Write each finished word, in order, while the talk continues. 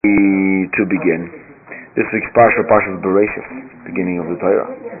to begin. This week's Parsha, Parsha Bereshis, beginning of the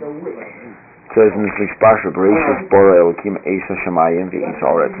Torah. It says in this week's Parsha, Bereshis bara Elokim eis hashamayim ve'eis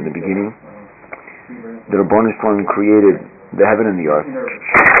haaretz. In the beginning, the Ribono Shel Olam created the heaven and the earth.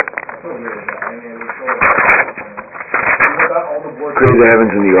 Created the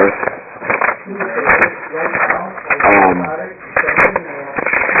heavens and the earth.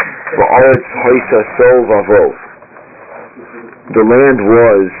 Ba'aretz hoisa sol vavov. The land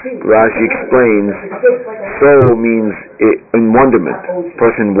was, Rashi explains, sol means in wonderment. A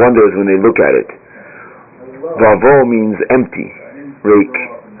person wonders when they look at it. Vavo means empty, reik.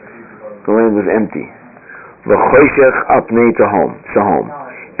 The land was empty. V'choshech apnei tahom, sahom.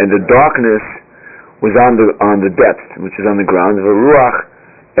 And the darkness was on the depth, which is on the ground. V'ruach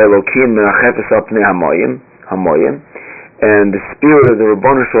Elokim menachefes apnei hamayim. And the spirit of the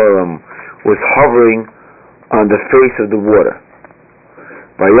Ribono Shel Olam was hovering on the face of the water.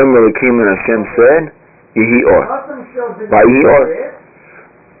 Vayom Elokim and Hashem said, Yehi or. Vayi or.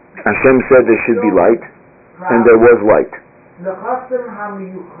 Hashem said there should be light, and there was light.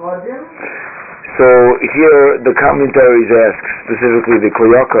 So here the commentaries ask, specifically the Kli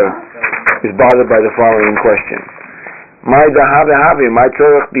Yakar, is bothered by the following question. My dahave have, my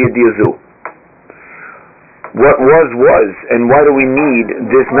tzorach b'yediazu. What was, and why do we need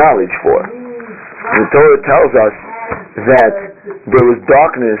this knowledge for? The Torah tells us that there was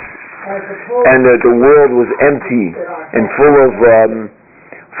darkness and that the world was empty and full of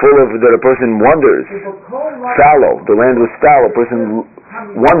that a person wonders. Fallow. The land was fallow. A person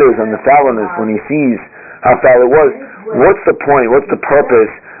wonders on the fallowness when he sees how foul it was. What's the point? What's the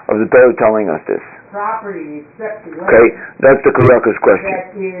purpose of the Torah telling us this? Okay, that's the Kli Yakar's question.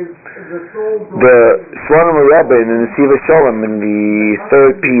 The Slonim Rebbe in the Nesiva Shalom in the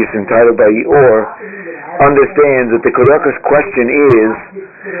third piece entitled by Yeor understands that the Kli Yakar's question is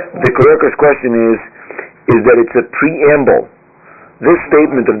that it's a preamble. This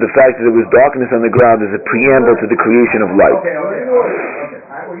statement of the fact that there was darkness on the ground is a preamble to the creation of light.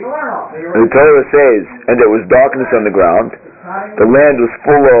 The Torah says, and there was darkness on the ground, the land was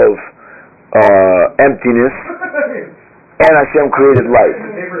full of emptiness, and Hashem created light.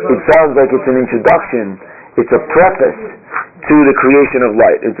 It sounds like it's an introduction, it's a preface to the creation of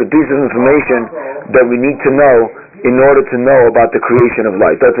light. It's a piece of information that we need to know in order to know about the creation of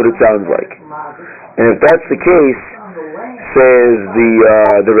light. That's what it sounds like. And if that's the case, says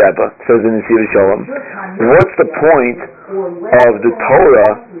the Rebbe, says in the Nesiva Shalom, what's the point of the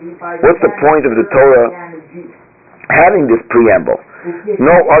Torah? What's the point of the Torah having this preamble?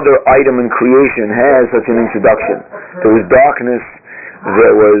 No other item in creation has such an introduction. There was darkness,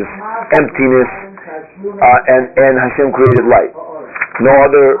 there was emptiness, and Hashem created light. No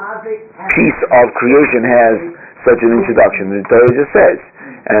other piece of creation has such an introduction. The Torah just says,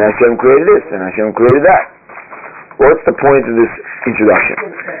 and Hashem created this, and Hashem created that. What's the point of this introduction?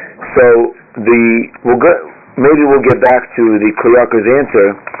 So maybe we'll get back to the Kli Yakar's answer,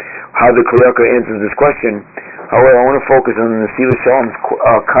 how the Kli Yakar answers this question. However, I want to focus on the Nesiva Shalom's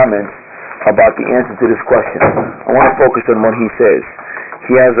comments about the answer to this question. I want to focus on what he says.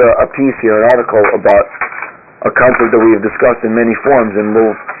 He has a piece here, an article about a concept that we have discussed in many forms, and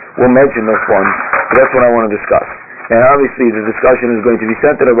we'll mention those forms, but that's what I want to discuss. And obviously the discussion is going to be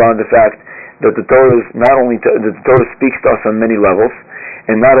centered around the fact that the Torah is that the Torah speaks to us on many levels,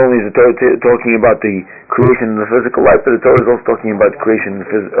 and not only is the Torah talking about the creation of the physical light, but the Torah is also talking about the creation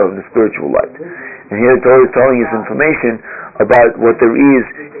of the spiritual light. And here the Torah is telling us information about what there is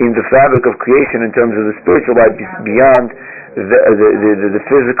in the fabric of creation in terms of the spiritual light beyond the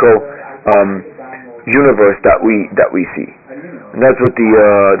physical universe that we see. And that's what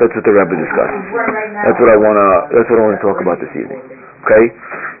the Rebbe discusses. That's what I want to talk about this evening. Okay?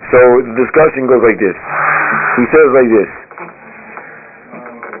 So the discussion goes like this. He says like this.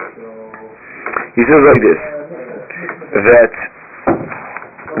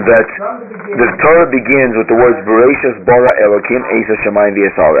 That the Torah begins with the words Bereshis bara Elokim eis hashamayim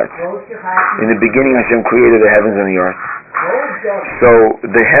ve'eis haaretz. In the beginning Hashem created the heavens and the earth. So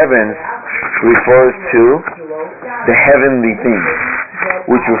the heavens refers to the heavenly things,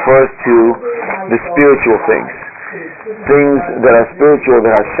 which refers to the spiritual things. Things that are spiritual,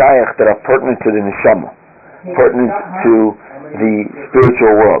 that are shayach, that are pertinent to the neshama, pertinent to the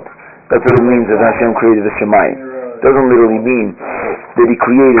spiritual world. That's what it means that Hashem created the Shemayim. It doesn't literally mean that He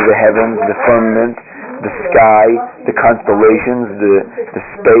created the heavens, the firmament, the sky, the constellations, the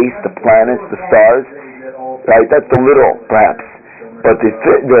space, the planets, the stars. Right? That's the literal, perhaps. But the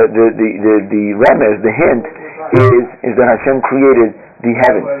remez, the hint, is that Hashem created the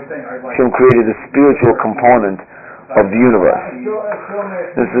heavens. Hashem created the spiritual component of the universe.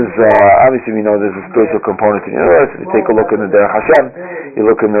 This is, obviously we know there's a spiritual component in the universe. If you take a look in the Derech Hashem, you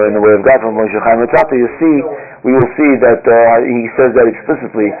look in the way of God from Moshe Chaim Luzzatto, we will see that he says that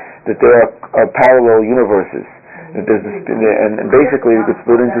explicitly, that there are parallel universes. That there's and basically you could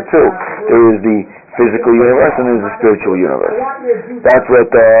split into two. There is the physical universe and there's the spiritual universe. That's what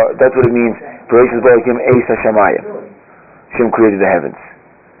it means. Bereshis bara Elokim Eis HaShamayim. Hashem created the heavens.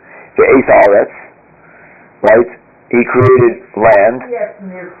 The Eis HaAretz, right? He created land.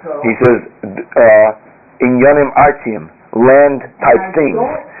 He says, Inyanim Artium, land type things,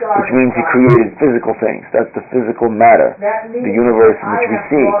 which means he created physical things. That's the physical matter, the universe in which we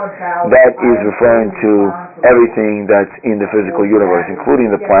see. That is referring to everything that's in the physical universe,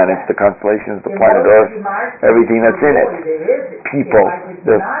 including the planets, the constellations, the planet Earth, everything that's in it. People,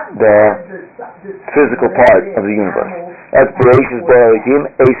 the physical part of the universe. That's Bereshis bara Elokim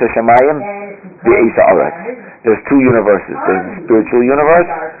Eis HaShamayim, the Eis HaAretz. There's two universes. There's the spiritual universe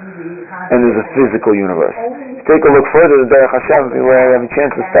and there's a physical universe. Take a look further at Derech Hashem. If we have a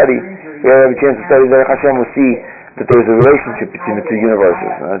chance to study Derech Hashem, we'll see that there's a relationship between the two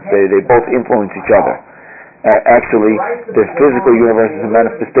universes. They both influence each other. Actually, the physical universe is a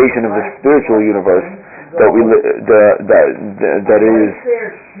manifestation of the spiritual universe that is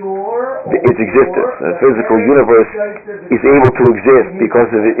its existence. The physical universe is able to exist because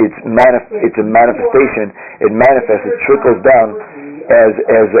of it's a manifestation. It manifests. It trickles down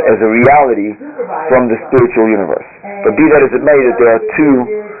as a reality from the spiritual universe. But be that as it may, that there are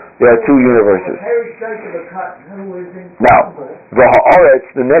two universes. Now, the Haaretz,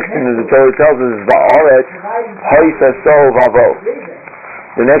 the next thing that the Torah tells us is the Haaretz Haisa Sohu Vavo.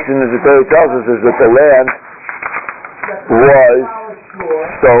 The next thing that the Torah tells us is that the land was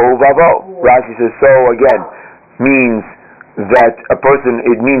Sohu Vavo. Rashi says Sohu again means that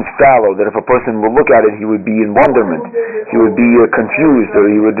it means fallow, that if a person would look at it, he would be in wonderment, he would be confused, or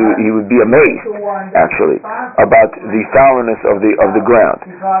he would be amazed, actually, about the foulness of the ground.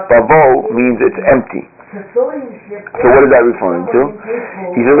 Vavo means it's empty. So what is that referring to?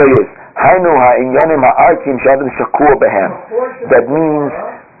 He says like this, that means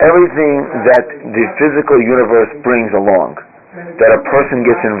everything that the physical universe brings along, that a person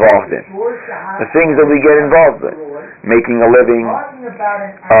gets involved in. The things that we get involved in. Making a living,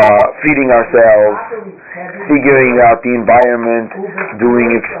 feeding ourselves, figuring out the environment,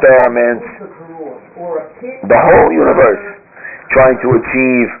 doing experiments, the whole universe, trying to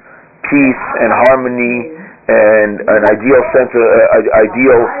achieve peace and harmony and an ideal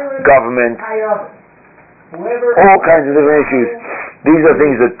ideal government, all kinds of different issues. These are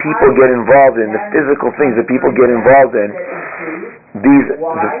things that people get involved in, the physical things that people get involved in. These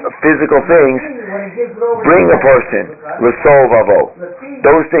physical things bring a person l'sol vavo.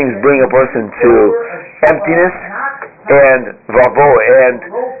 Those things bring a person to emptiness and vavo and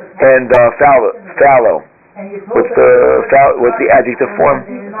fallow. What's the adjective form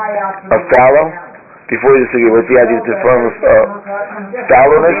of fallow? Before you say what's the adjective form of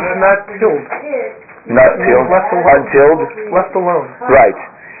fallowness? Not tilled. Untilled. Left alone. Right.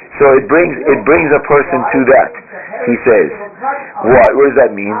 So it brings a person to that. He says, what does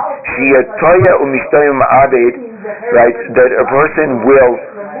that mean? Right, that a person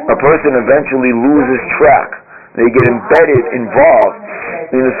eventually loses track. They get involved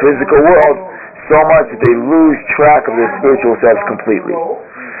in the physical world so much that they lose track of their spiritual selves completely. So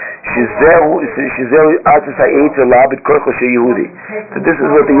this is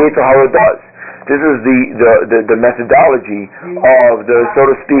what the Yetzer Hara does. This is the methodology of the, so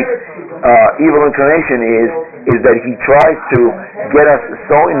to speak, evil inclination is that he tries to get us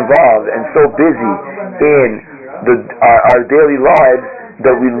so involved and so busy in our daily lives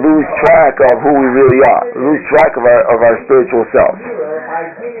that we lose track of who we really are, lose track of our spiritual selves.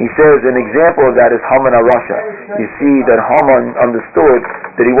 He says an example of that is Haman HaRasha. You see that Haman understood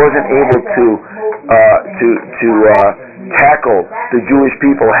that he wasn't able to tackle the Jewish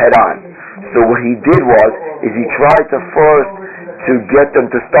people head on. So what he did is he tried to first to get them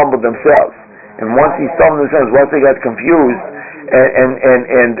to stumble themselves. And once he stumbled themselves, once they got confused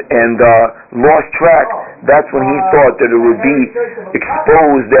and lost track, that's when he thought that it would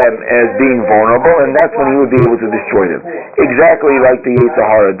expose them as being vulnerable, and that's when he would be able to destroy them. Exactly like the Yetzer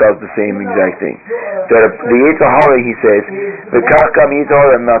Hara does the same exact thing. That the Yetzer Hara, he says, the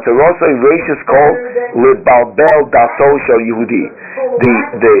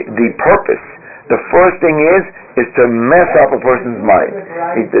purpose, the first thing is to mess up a person's mind.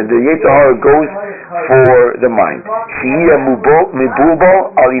 The Yetzer Hara goes for the mind.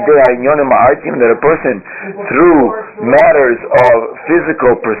 That a person through matters of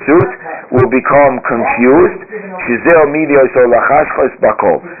physical pursuit will become confused.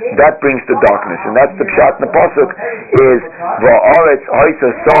 That brings to darkness, and that's the pshat in the pasuk is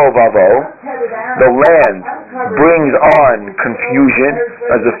the land brings on confusion,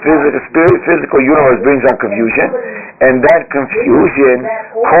 as the physical universe brings on confusion, and that confusion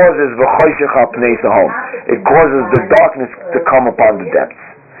causes it causes the darkness to come upon the depths.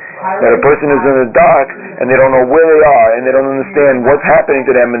 That a person is in the dark and they don't know where they are and they don't understand what's happening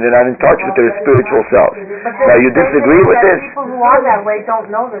to them and they're not in touch with their spiritual self. Now you disagree with this? People who are that way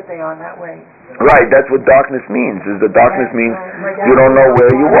don't know that they are that way. Right, that's what darkness means. Is the darkness means you don't know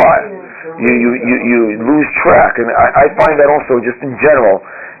where you are. You lose track, and I find that also just in general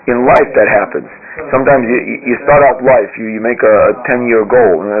in life that happens. Sometimes you start out life, you make a 10-year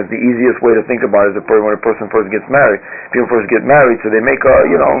goal, and that's the easiest way to think about it is when a person first gets married. People first get married, so they make a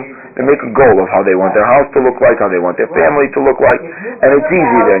goal of how they want their house to look like, how they want their family to look like, and it's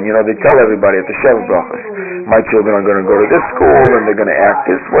easy then. They tell everybody at the Sheva Brachos, my children are going to go to this school, and they're going to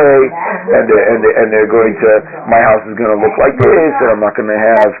act this way, and they're going to, my house is going to look like this, and I'm not going to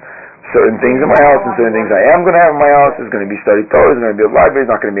have certain things in my house and certain things I am going to have in my house. There's going to be study Torah, there's going to be a library,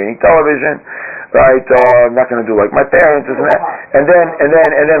 there's not going to be any television, right? I'm not going to do like my parents, this and that. And then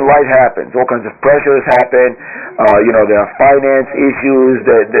life happens. All kinds of pressures happen. There are finance issues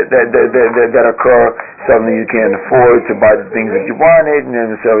that occur. Suddenly you can't afford to buy the things that you wanted, and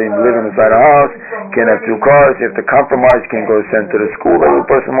then necessarily live inside a house. Can't have 2 cars. You have to compromise. Can't go send to the school that the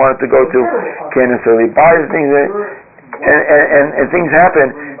person wanted to go to. Can't necessarily buy the things that. And things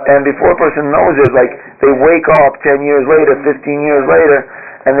happen, and before a person knows it, like they wake up 10 years later, 15 years later,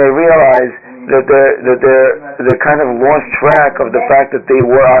 and they realize that they're kind of lost track of the fact that they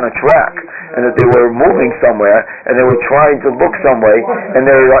were on a track and that they were moving somewhere and they were trying to look some way, and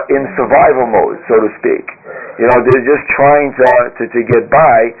they're in survival mode, so to speak. They're just trying to get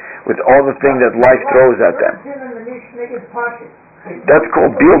by with all the things that life throws at them. That's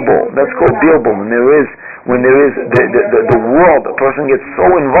called bilbul. When there is the world, a person gets so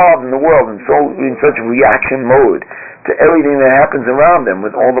involved in the world and so in such reaction mode to everything that happens around them,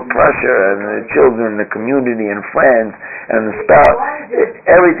 with all the pressure and the children, the community and friends and the spouse,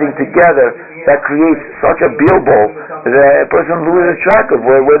 everything together, that creates such a bilbul that a person loses track of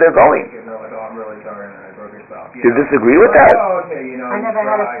where they're going. Do you disagree with that? I never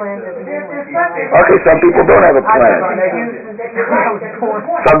had a plan to begin with. Okay, some people don't have a plan.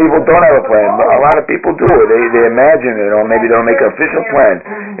 Some people don't have a plan, but a lot of people do. They imagine it, or maybe they don't make an official plan.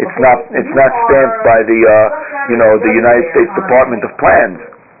 It's not stamped by the United States Department of Plans.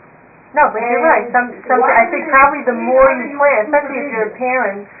 No, but you're right. I think probably the more you plan, especially if you're a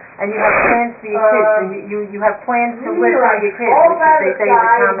parent and you have plans for your kids, and you have plans to live for your kids, which they say is a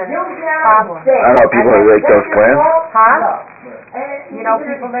common problem. I know people who make those plans. Huh?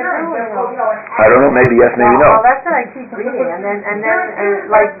 People that do it. I don't know, maybe yes, maybe no. Well, that's what I keep reading, and then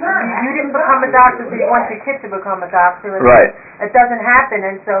like you didn't become a doctor, so you want your kid to become a doctor, and right. It doesn't happen,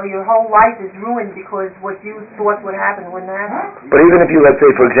 and so your whole life is ruined because what you thought would happen wouldn't happen. But even if you, let's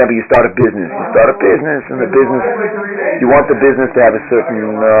say, for example, you start a business, and the business, you want the business to have a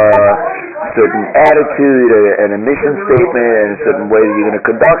certain attitude and a mission statement and a certain way that you're going to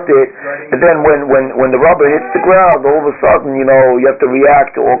conduct it, and then when the rubber hits the ground, all of a sudden, you have to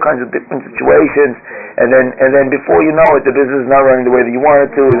react to all kinds of different situations, and then before you know it, the business is not running the way that you want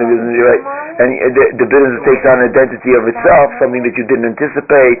it to, and the business takes on an identity of itself, something that you didn't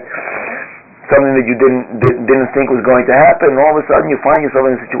anticipate, something that you didn't think was going to happen, and all of a sudden you find yourself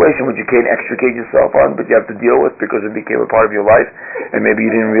in a situation which you can't extricate yourself on, but you have to deal with because it became a part of your life, and maybe you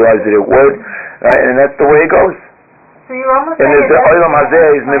didn't realize that it would, right? And that's the way it goes. So you're almost and saying the olam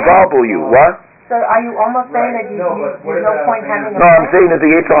hazeh is mevabu you. What? So are you almost saying that there's no point having a No, I'm saying that the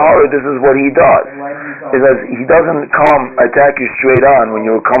Yetzer Hara, this is what he does. Because he doesn't come attack you straight on when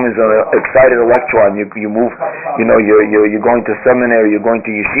you come as an excited electron. You move, you're going to seminary, you're going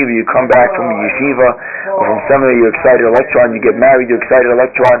to yeshiva, you come back from yeshiva, or from seminary, you're excited electron, you get married, you're excited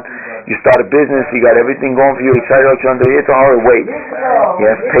electron, you start a business, you got everything going for you, excited electron. The Yetzer Hara waits. He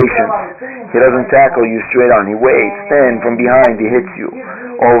has patience. He doesn't tackle you straight on. He waits, then from behind he hits you.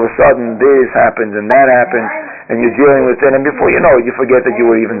 All of a sudden this happens and that happens, and you're dealing with it, and before you know it, you forget that you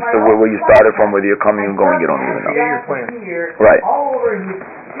were even still where you started from, whether you're coming and going, you don't even know. Right.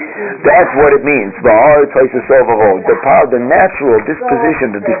 That's what it means. The natural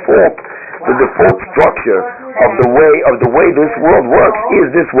disposition, the default structure of the way this world works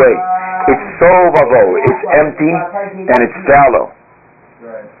is this way. It's so vavo, it's empty and it's fallow.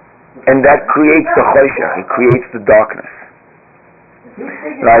 And that creates the choshech, it creates the darkness.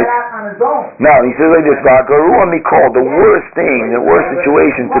 Right? Now, he says like this, V'agaruah mikol, the worst thing, the worst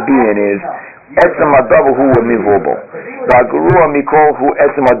situation to be in is Etzem Adavar hu mivubal. V'agaruah mikol hu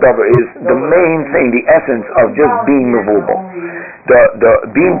Etzem Adavar is the main thing, the essence of just being mivubal. The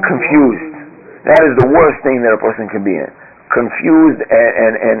being confused. That is the worst thing that a person can be in. Confused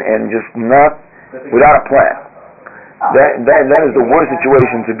and just not, without a plan. That is the worst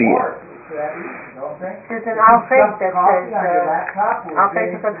situation to be in. There's an Al-Faith that says,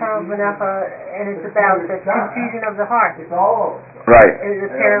 Al-Faith is and it's about the confusion of the heart. Right. It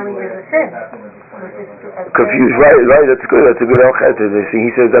apparently is a sin. Confused, right, that's good Al-Chet.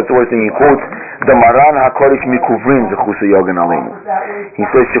 He says that's the worst thing. He quotes the Maran HaKodesh Mikuvrin Zechusa Yogan Aleinu. He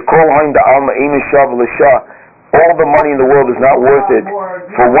says, Shekol Hain da Alma Eina Shav L'Shah, all the money in the world is not worth it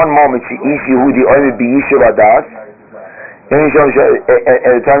for one moment. She'ish Yehudi Oimed B'Yishuv Adas. At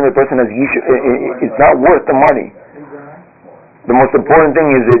the time the person has Yishuv, it's not worth the money. The most important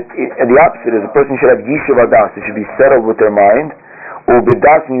thing is the opposite is a person should have Yishuv Adas. They should be settled with their mind, or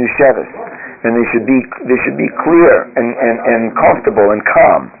B'das Yusheves, and they should be clear and comfortable and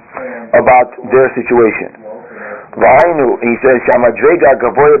calm about their situation. V'hainu, he says, Shamadrega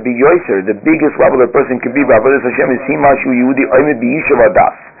Gavoya B'Yoser, the biggest level a person can be by Avodas Hashem is Himashu Yehudi Oimed B'Yishuv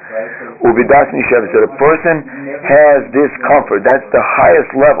Adas. Ubidas Nishev, so the person has this comfort. That's the highest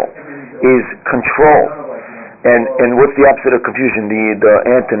level, is control. And what's the opposite of confusion? The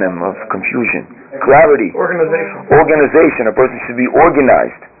antonym of confusion. Clarity. Organization. A person should be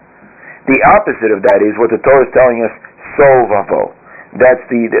organized. The opposite of that is what the Torah is telling us, Sovavo. That's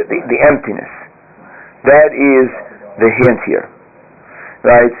the emptiness. That is the hint here.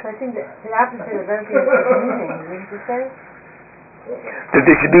 Right? I think the opposite of emptiness is meaning, didn't you say? That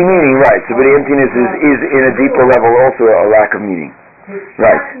there should be meaning, right. So but the emptiness is in a deeper level also a lack of meaning.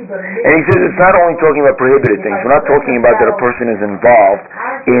 Right. And he says it's not only talking about prohibited things. We're not talking about that a person is involved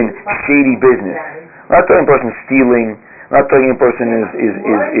in shady business. We're not talking a person stealing. We're not talking a person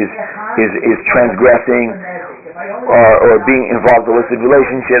is transgressing or being involved in illicit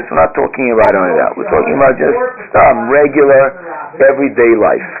relationships. We're not talking about any of that. We're talking about just regular, everyday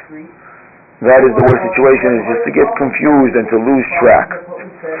life. That is the worst situation, is just to get confused and to lose track.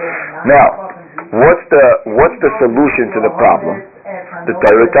 Now, what's the solution to the problem? The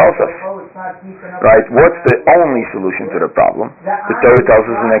Torah tells us. Right? What's the only solution to the problem? The Torah tells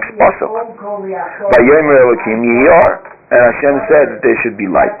us in the next pasuk. Vayomer Elokim Yihor, and Hashem said that there should be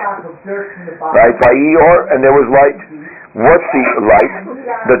light. Right? Vayihor, and there was light. What's the light?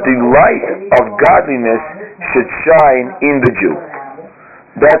 That the light of godliness should shine in the Jew.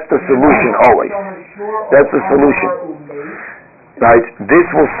 That's the solution always. That's the solution. Right? This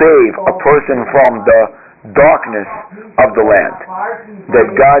will save a person from the darkness of the land.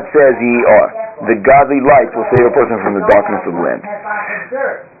 That God says ye are. The godly light will save a person from the darkness of the land.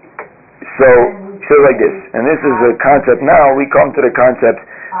 So like this. And this is a concept. Now we come to the concept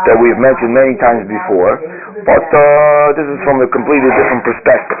that we've mentioned many times before. But this is from a completely different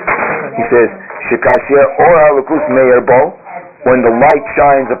perspective. He says, Shekasher or halakus meir bo, when the light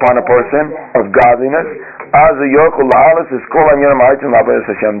shines upon a person of godliness, then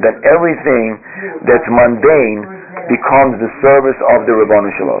everything that's mundane becomes the service of the Ribono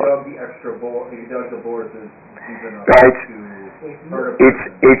Shel Olam. Right? It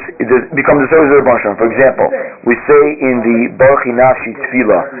becomes the service of the Ribono Shel Olam. For example, we say in the Baruch Nafshi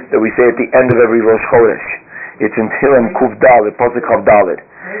Tefillah that we say at the end of every Rosh Chodesh. It's in Tehillim Kuf Dalet, Pasuk Chav Dalet.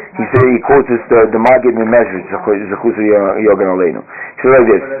 He quotes this, the Magid Mimezrit, Zechusa Yogan Aleinu. He says like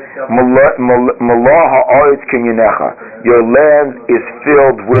this, Malah ha'aretz kinyanecha, your land is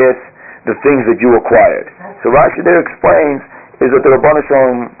filled with the things that you acquired. So Rashi there explains is that the Ribono Shel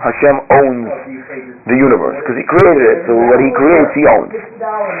Olam, Hashem owns the universe, because He created it, so what He creates, He owns.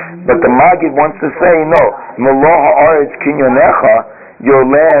 But the Magid wants to say, no, Malah ha'aretz kinyanecha, your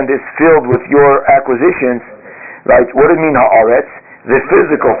land is filled with your acquisitions, right? What does it mean, ha'aretz? The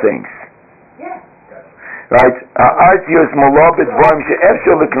physical things. Right?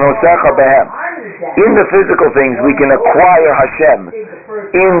 In the physical things we can acquire Hashem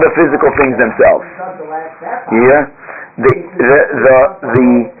in the physical things themselves. Yeah?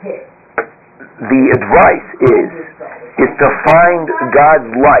 The advice is to find God's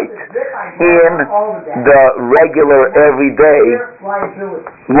light in the regular everyday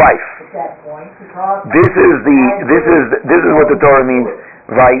life. This is what the Torah means,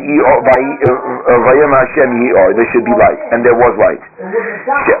 Vayem Hashem Yi'or, there should be light, and there was light.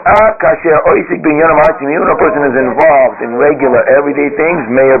 She'ah kasher oisik binyanam ha'atzim, even a person is involved in regular, everyday things,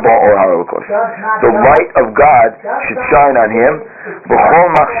 meir ba'or ha'elokus. The light of God should shine on him. B'chol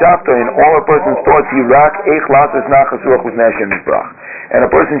machshavto, in all a person's thoughts, yirak eich lasos nachas ruach with Hashem Yisbrach. And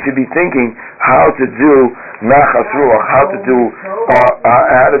a person should be thinking how to do nachas ruach, how to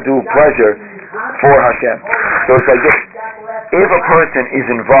do pleasure for Hashem. So it's like this. If a person is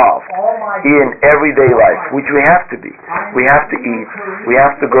involved in everyday life, which we have to be, we have to eat, we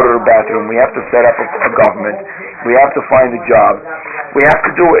have to go to the bathroom, we have to set up a government, we have to find a job, we have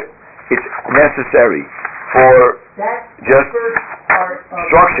to do it. It's necessary for just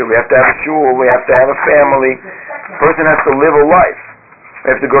structure. We have to have a shul, we have to have a family. A person has to live a life.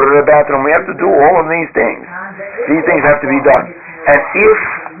 We have to go to the bathroom, we have to do all of these things. These things have to be done. And if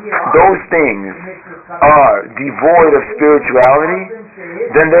those things are devoid of spirituality,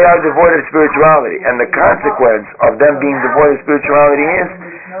 then they are devoid of spirituality. And the consequence of them being devoid of spirituality is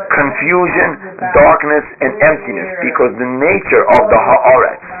confusion, darkness, and emptiness. Because the nature of the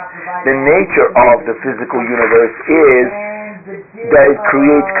haaretz, the nature of the physical universe is that it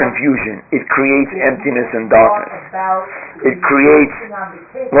creates confusion. It creates emptiness and darkness. It creates,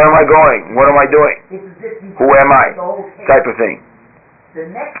 where am I going? What am I doing? Who am I? Type of thing.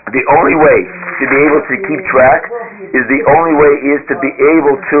 The only way to be able to keep track is to be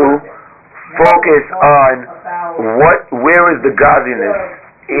able to focus on where is the godliness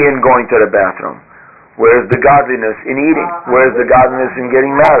in going to the bathroom? Where is the godliness in eating? Where is the godliness in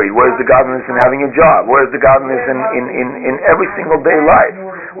getting married? Where is the godliness in having a job? Where is the godliness in every single day life?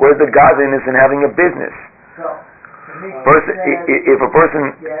 Where is the godliness in having a business? If a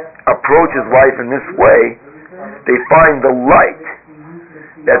person approaches life in this way, they find the light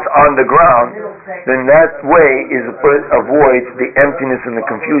that's on the ground, then that way avoids the emptiness and the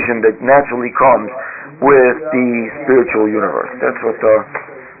confusion that naturally comes with the spiritual universe. That's what the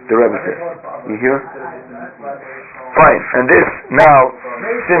Rebbe says. You hear? Fine. And this, now,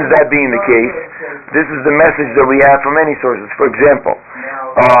 since that being the case, this is the message that we have from many sources. For example,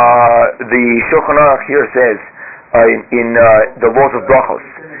 the Shulchan Aruch here says in the Laws of Brachos,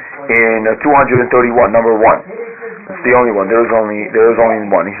 in 231, number 1. It's the only one. There is only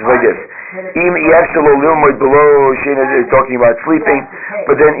one. He says like this. Talking about sleeping,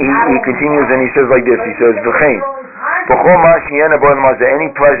 but then he continues and he says like this. He says, any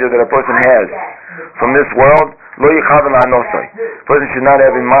pleasure that a person has from this world, a person should not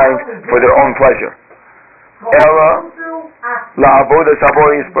have in mind for their own pleasure.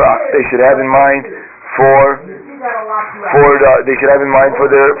 They should have in mind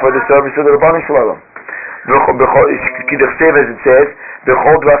for the service of the Rabbanu Shalom. As it says,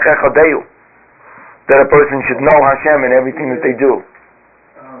 that a person should know Hashem in everything that they do.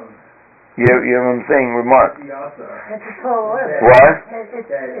 You hear what I'm saying? Remark. That's a tall order. What?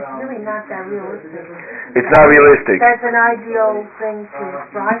 It's really not that realistic. It's not realistic. That's an ideal thing to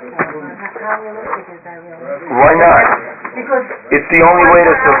strive for. How realistic is that really? Why not? Because it's the only way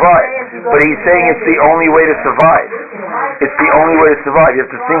to survive. But he's saying it's the only way to survive. It's the only way to survive. You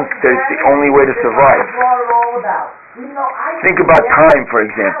have to think that it's the only way to survive. Think about time, for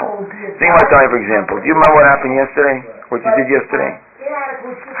example. Do you remember what happened yesterday? What you did yesterday?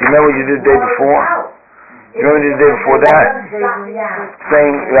 You remember what you did the day before? You remember the day before that?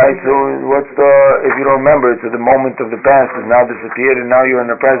 Saying, right, so if you don't remember, it's the moment of the past has now disappeared and now you're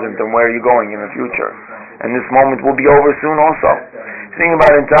in the present, and where are you going in the future? And this moment will be over soon also. Think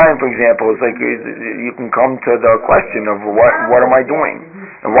about in time, for example, it's like you can come to the question of what am I doing?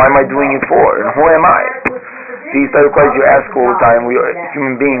 And why am I doing it for? And who am I? These type of questions you ask all the time. We are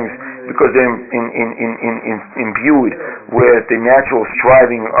human beings, because they're imbued with the natural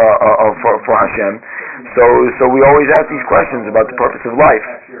striving for Hashem. So we always ask these questions about the purpose of life.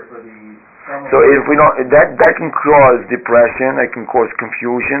 So if we don't, that can cause depression, that can cause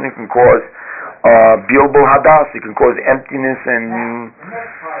confusion, it can cause bilbul hadas, it can cause emptiness and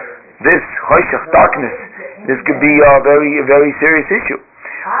this choshech, darkness. This could be a very, very serious issue.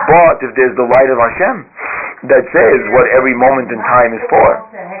 But if there's the light of Hashem that says what every moment in time is for,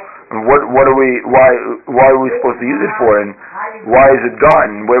 and why are we supposed to use it for, and why is it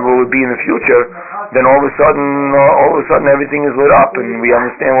gone, where will it be in the future, then all of a sudden everything is lit up and we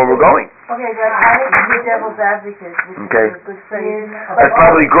understand where we're going. Okay, but I hate to be devil's advocate, which is a good phrase. That's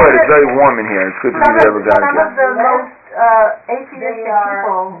probably good. It's very warm in here. It's good to be devil's advocate. Some of the most atheistic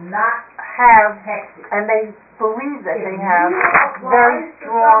people have, and they believe that they have, very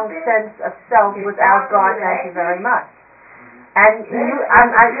strong sense of self without God. Thank you very much. And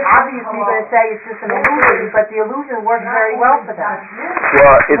I'm obviously going to say it's just an illusion, but the illusion works very well for them.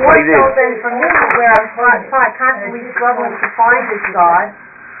 Well, it's More like this. so than for me, where I'm constantly struggling to find this God,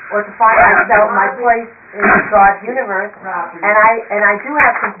 or to find myself, my place in God's universe, and I do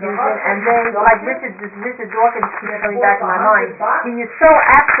have confusion, and they, like Richard Dawkins keeps coming back in my mind, he is so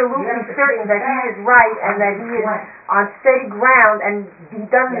absolutely certain that he is right, and that he is on steady ground, and he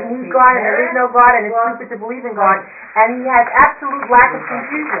doesn't need God, and there is no God, and it's stupid to believe in God, and he has absolute lack of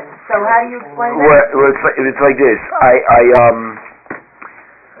confusion. So how do you explain that? Well, it's like this.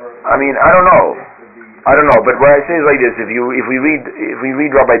 I mean, I don't know, but what I say is like this: if we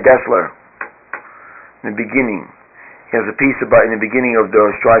read Rabbi Dessler in the beginning, he has a piece about in the beginning of the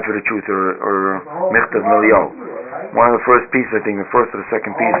Strive for the Truth or Mechtav Milieu. One of the first pieces, I think, the first or the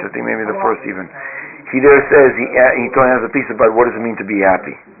second piece, I think maybe the first even. He there says he has a piece about what does it mean to be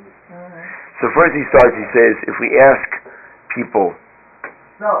happy. So first he starts. He says if we ask people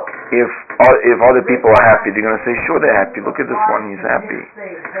if other people are happy, they're going to say, sure, they're happy. Look at this one, he's happy.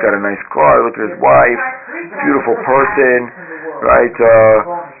 He's got a nice car. Look at his wife, beautiful person, right?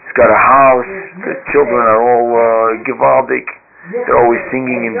 He's got a house. The children are all givaldic. They're always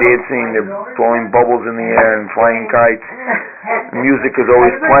singing and dancing. They're blowing bubbles in the air and flying kites. Music is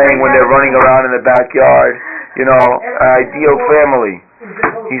always playing when they're running around in the backyard. You know, ideal family.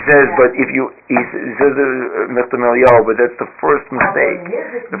 He says, but if you, he says, Mr. Milieu, but that's the first mistake.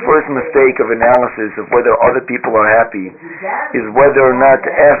 The first mistake of analysis of whether other people are happy is whether or not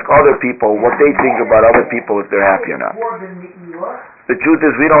to ask other people what they think about other people if they're happy or not. The truth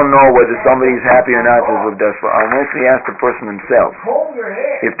is we don't know whether somebody's happy or not unless we ask the person themselves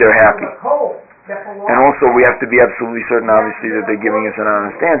if they're happy. And also we have to be absolutely certain, obviously, that they're giving us an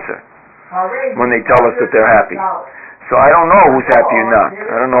honest answer when they tell us that they're happy. So I don't know who's happy or not.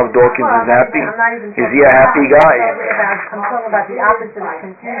 I don't know if Dawkins is happy. Is he a happy guy? I'm talking about the opposite of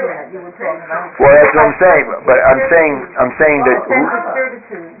confusion that you were talking about. Well, that's what I'm saying. But I'm saying that sense of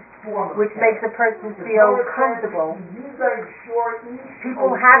certitude, which makes a person feel comfortable.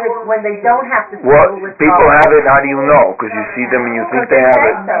 People have it when they don't have to struggle with people God. have it. How do you know? Because you see them and you think they have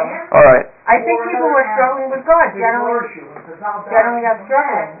it. So. All right. I think people who are struggling with God generally are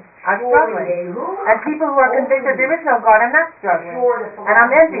struggling. I'm struggling. And people who are convinced that there is no God, I'm not struggling. And I'm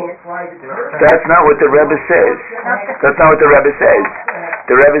envious. That's not what the Rebbe says. That's not what the Rebbe says.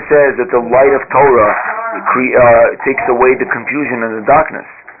 The Rebbe says that the light of Torah takes away the confusion and the darkness.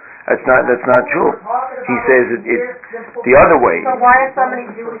 That's not true. He says it's the other way. So why are so many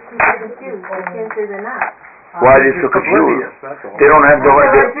Jewish people confused? They can't say they're not. Why are they so confused? They don't have the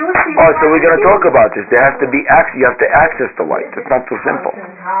light. Oh, so we're going to talk about this. There has to be you have to access the light. It's not so simple.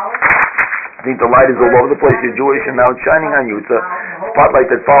 I think the light is all over the place. You're Jewish and now it's shining on you. It's a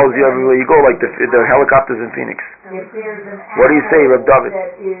spotlight that follows you everywhere you go, like the helicopters in Phoenix. What do you say, Reb David?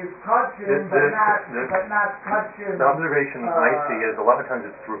 The observation I see is a lot of times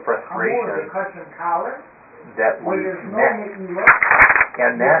it's through frustration that we connect.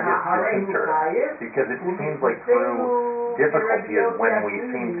 And that is disconcerting, because it seems like through difficulty is when we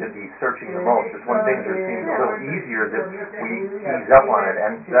seem to be searching the most. It's when things seem a little easier that we ease up on it.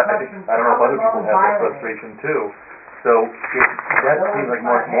 And I don't know if other people have that frustration too. So that seems like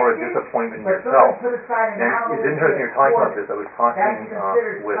more a disappointment in yourself. And it's interesting you're talking about this. I was talking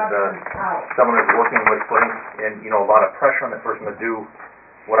with someone I was working with, putting in a lot of pressure on that person to do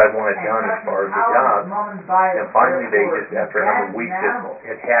what I wanted done as far as the job, and finally they just, after a number of weeks,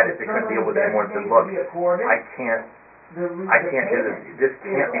 just had it. They couldn't deal with it anymore and said, look, I can't do this. This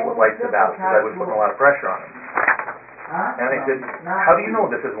can't be what life's about, because I was putting a lot of pressure on them. And I said, how do you know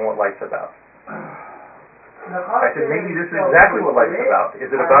this isn't what life's about? I said, maybe this is exactly what life's about. Is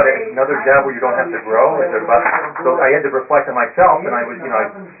it about another job where you don't have to grow? Is it about... So I had to reflect on myself, and I was,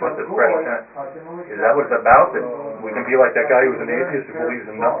 I put this pressure. Is that what it's about? That we can be like that guy who's an atheist who believes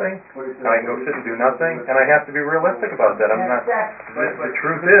in nothing, and I can go sit and do nothing, and I have to be realistic about that. I'm not... The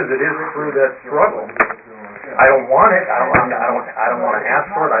truth is, it is through that struggle. I don't want it. I don't want to ask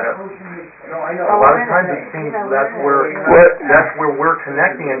for it. A lot of times it seems that's where we're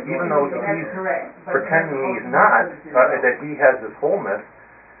connecting, and even though he's pretending he's not, that he has this wholeness,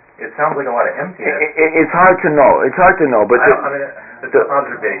 it sounds like a lot of emptiness. It's hard to know. But it's an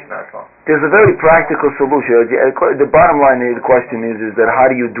observation. That's all. There's a very practical solution. The bottom line of the question is that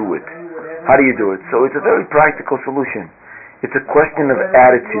how do you do it? How do you do it? So it's a very practical solution. It's a question of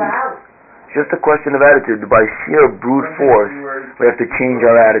attitude. Just a question of attitude. By sheer brute force, we have to change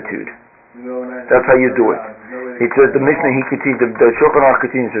our attitude. That's how you do it. It says, the Mishnah, he continues, the Shulchan Aruch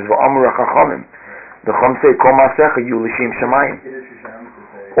continues, says, "V'amru hachachamim." The Chacham say, "Kol ma'asecha yu l'shem shamayim."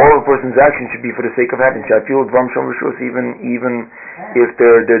 all of a person's actions should be for the sake of heaven. Shafilu Dvam Shem Rishus, even if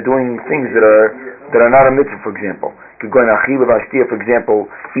they're doing things that are not a mitzvah, for example. Going achiv v'ashtia, for example,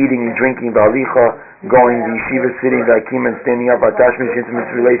 eating and drinking, ba'alicha, going to yeshiva, sitting, v'akim, and standing up, attachments,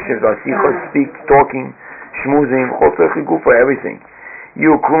 intimate relationships, v'asicha, speak, talking, shmuzing, chosach gufa, everything.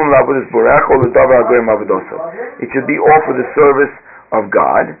 You klum la'avodas borach or l'davar ha'goyim avodoso. It should be all for the service of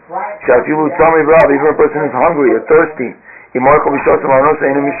God. Shafilu tzami v'rav, even a person is hungry or thirsty, even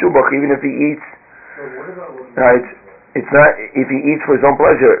if he eats, right? It's not if he eats for his own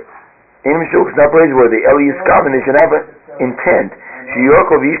pleasure. It's not praiseworthy. Eli Yiskaven, they should have an intent. That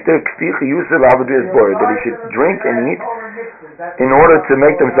he should drink and eat in order to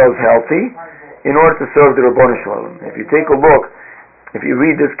make themselves healthy, in order to serve the Rabbanu Shalom. If you take a look, if you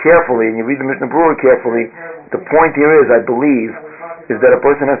read this carefully and you read the Mishnah Berurah carefully, the point here is, I believe, is that a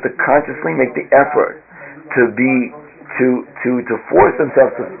person has to consciously make the effort to force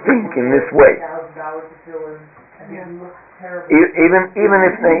themselves to think in this way. Even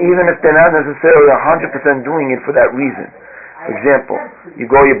if they're not necessarily 100% doing it for that reason. For example, you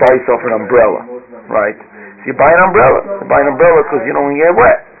buy yourself an umbrella, right? So you buy an umbrella. You buy an umbrella because you don't want to get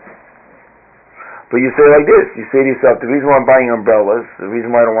wet. But you say like this, you say to yourself, the reason why I'm buying umbrellas, the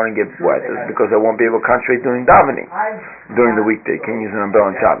reason why I don't want to get wet is because I won't be able to concentrate during davening during the weekday. Can't use an umbrella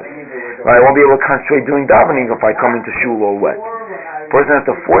on Shabbos. Right? I won't be able to concentrate during davening if I come into shul all wet. A person has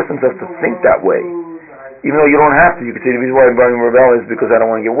to force himself to think that way. Even though you don't have to, you could say the reason why I'm buying an umbrella is because I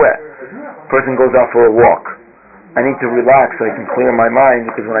don't want to get wet. A person goes out for a walk. I need to relax so I can clear my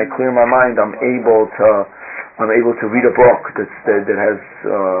mind, because when I clear my mind, I'm able to read a book that has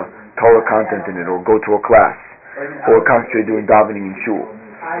Torah content in it, or go to a class, or concentrate doing davening in shul.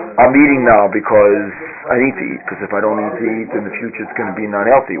 I'm eating now because I need to eat, because if I don't need to eat in the future it's going to be not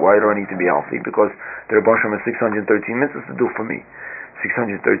healthy. Why do I need to be healthy? Because there are a bunch of 613 mitzvahs to do for me.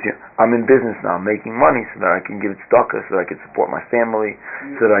 613. I'm in business now, I'm making money so that I can give it tzedakah, so that I can support my family,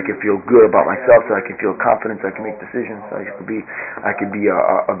 so that I can feel good about myself, so that I can feel confident, so I can make decisions, so I could be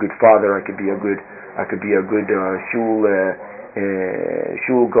a good father, I could be a good shul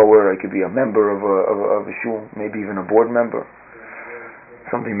goer, I could be a member of a shul, maybe even a board member.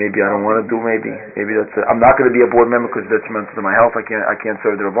 Something maybe I don't want to do. Maybe that's. I'm not going to be a board member because it's detrimental to my health. I can't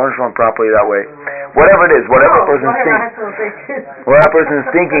serve the Rabbanu Shalom properly that way. Whatever it is, whatever a person is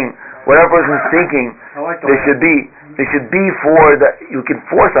thinking, there should be for that. You can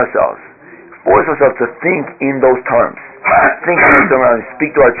force ourselves to think in those terms. Think in those terms.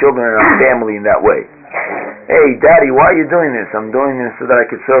 Speak to our children and our family in that way. Hey, Daddy, why are you doing this? I'm doing this so that I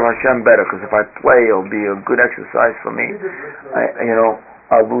can serve Hashem better. Because if I play, it'll be a good exercise for me.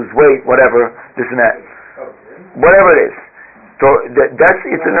 I'll lose weight, whatever, this and that. Whatever it is. So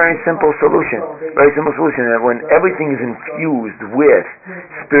it's a very simple solution. Very simple solution. And when everything is infused with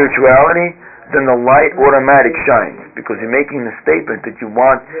spirituality, then the light automatically shines. Because you're making the statement that you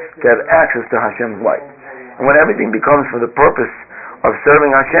want to have access to Hashem's light. And when everything becomes for the purpose of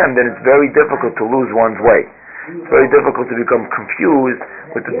serving Hashem, then it's very difficult to lose one's way. It's very difficult to become confused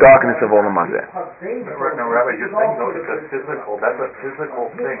with the darkness of Olam Hazeh. No, Rabbi, you're saying though that's a physical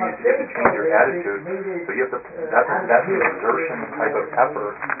thing. You have to change your attitude. So you have to. That's an exertion type of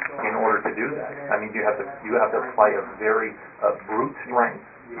effort in order to do that. I mean, you have to apply a very brute strength.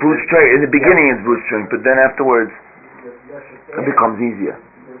 Brute strength. In the beginning, it's brute strength, but then afterwards, it becomes easier.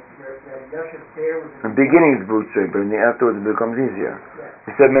 In the beginning, it's brute strength, but afterwards, it becomes easier.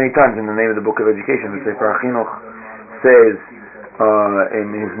 We said many times in the name of the Book of Education, the Sefer HaChinuch says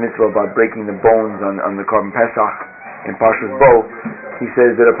in his mitzvah about breaking the bones on the Korban Pesach in Parshas Bo, he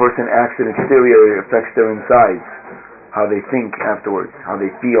says that a person acts in exterior, it affects their insides, how they think afterwards, how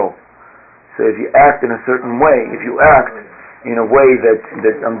they feel. So if you act in a certain way, if you act in a way that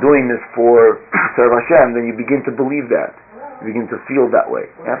I'm doing this for serve Hashem, then you begin to believe that. You begin to feel that way.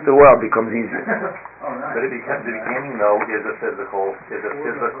 After a while, it becomes easier. But the beginning, though, is a physical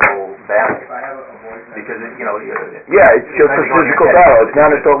battle, because it's just a physical battle. It's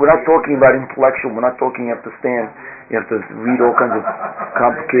not. We're not talking about intellectual. We're not talking. You have to stand. You have to read all kinds of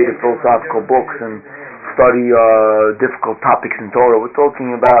complicated philosophical books and study difficult topics in Torah. We're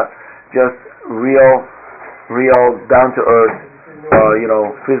talking about just real, down to earth,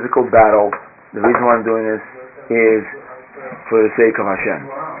 physical battle. The reason why I'm doing this is for the sake of Hashem.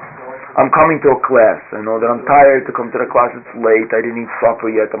 I'm coming to a class. I know that I'm tired to come to the class. It's late. I didn't eat supper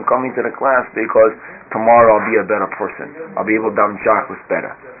yet. I'm coming to the class because tomorrow I'll be a better person. I'll be able to daven shachris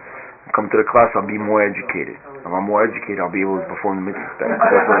better. I come to the class, I'll be more educated. If I'm more educated, I'll be able to perform the mitzvahs better.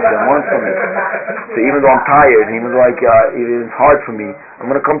 That's what Hashem wants from me. So even though I'm tired, even though it is hard for me,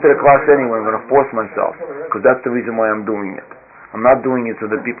 I'm going to come to the class anyway. I'm going to force myself because that's the reason why I'm doing it. I'm not doing it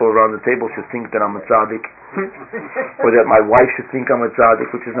so that people around the table should think that I'm a tzaddik, or that my wife should think I'm a tzaddik,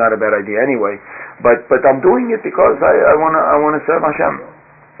 which is not a bad idea anyway. But I'm doing it because I wanna serve Hashem.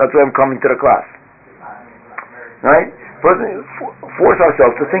 That's why I'm coming to the class. Right? Force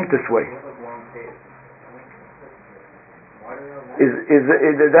ourselves to think this way.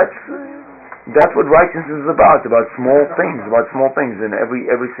 That's what righteousness is about small things in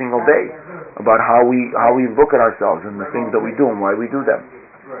every single day, about how we look at ourselves and the things that we do and why we do them.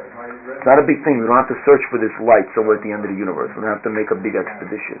 It's not a big thing. We don't have to search for this light somewhere at the end of the universe. We don't have to make a big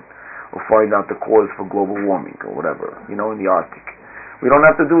expedition or find out the cause for global warming or whatever, in the Arctic. We don't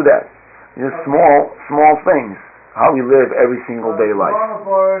have to do that. Just small things. How we live every single day life.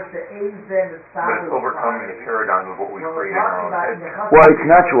 But it's overcoming the paradigm of what we create in our own heads. Well, it's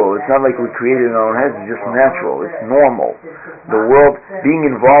natural. It's not like we create it in our own heads. It's just natural. It's normal. The world, being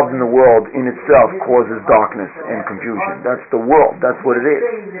involved in the world in itself causes darkness and confusion. That's the world. That's what it is.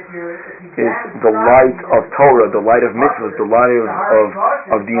 It's the light of Torah, the light of mitzvahs, the light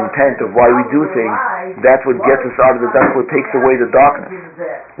of the intent of why we do things. That's what gets us out of it. That's what takes away the darkness.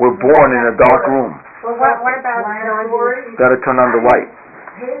 We're born in a dark room. Well, what about non-Jewish people? Got to turn on the light.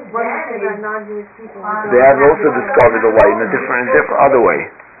 What do you say about non-Jewish people? They have also discovered the light in a different other way.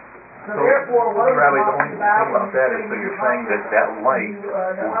 So, Rabbi, the only thing about that is that you're saying that light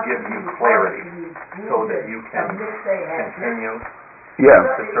will give you clarity so that you can continue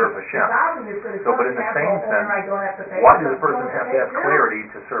to serve Hashem. So, but in the same sense, why does a person have to have clarity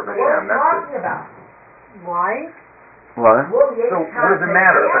to serve Hashem? That's it. Why? What? So what does it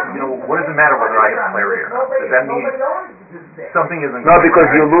matter? What does it matter whether I have clarity or not? Does that mean something isn't? No, because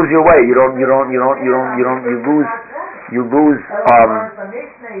you lose your way. You lose.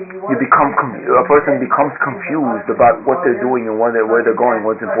 A person becomes confused about what they're doing and where they're going,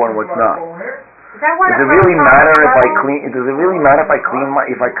 what's important, what's not. Does it really matter if I clean? Does it really matter if I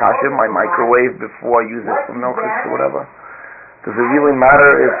kasher my microwave before I use it for milk or whatever? Does it really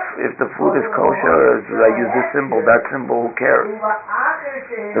matter if the food is kosher, or should I use this symbol, that symbol, who cares?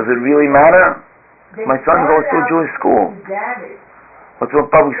 Does it really matter? My son goes to a Jewish school. What's a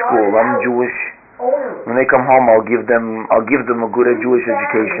public school? I'm Jewish. When they come home, I'll give them a good Jewish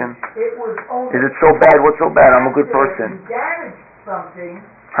education. Is it so bad? What's so bad? I'm a good person.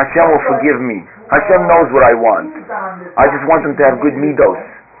 Hashem will forgive me. Hashem knows what I want. I just want them to have good midos.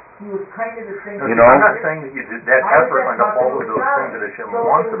 I'm not saying that you did that effort on all of those things that Hashem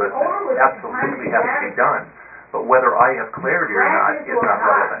wants of us absolutely have to be done. But whether I have clarity or not is not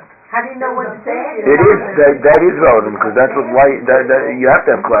relevant. How do you know what to say? It is. That is relevant because that's what light. That you have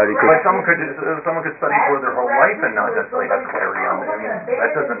to have clarity. But someone could study for their whole life and not necessarily have clarity on it. I mean,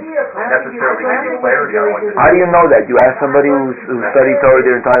 that doesn't necessarily give you clarity on what to do. How do you know that? You ask somebody who studied Torah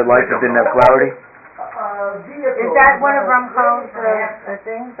their entire life and didn't have clarity. Is that one of Ramchal's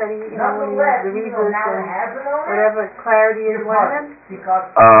things that he, when he reads whatever clarity is one of them?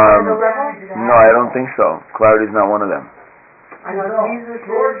 No, I don't think so. Clarity is not one of them. I know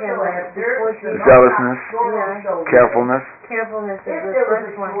zealousness, carefulness. Carefulness is the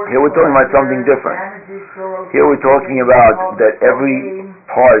first one. Here we're talking about something different. Here we're talking about that every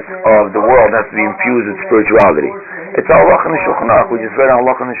part of the world has to be infused with spirituality. It's halakha in the Shulchan Aruch. We just read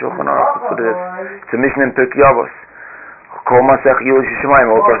halakha in the Shulchan Aruch. That's what it is. It's a mission in Pirkei Avos. Kol masech Yilush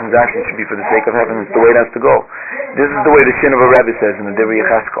Shemayim. All person's action should be for the sake of heaven. It's the way it has to go. This is the way the Shin of a Rebbe says in the Divrei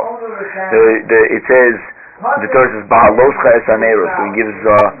Yecheskel. It says, the Torah says, Bahaloscha es haneros. So he gives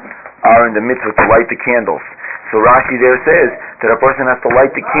Aaron the mitzvah to light the candles. So Rashi there says that a person has to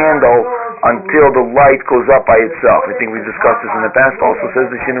light the candle until the light goes up by itself. I think we've discussed this in the past. Also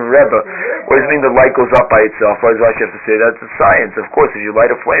says the Shin of Rebbe. What does it mean the light goes up by itself? Why does Rashi have to say that's a science? Of course, if you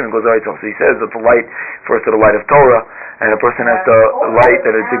light a flame, it goes up by itself. So he says that the light, first to the light of Torah, and a person has to light,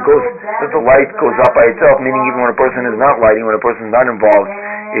 that the light goes up by itself, meaning even when a person is not lighting, when a person is not involved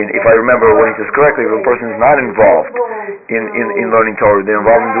in, if I remember what he says correctly, if a person is not involved in learning Torah, they're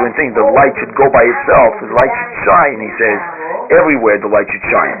involved in doing things, the light should go by itself, the light should shine, he says, everywhere the light should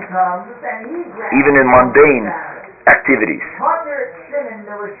shine, even in mundane activities. There's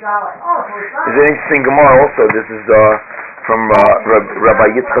an interesting Gemara also, this is from Rabbi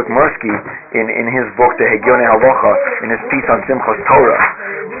Yitzchak Mirsky in his book, the Hegyonei Halacha, in his piece on Simchas Torah.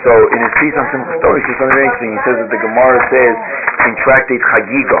 So in his piece on Simchas Torah, he says something very interesting. He says that the Gemara says in Tractate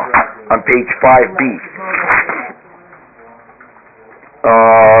Chagiga on page 5b,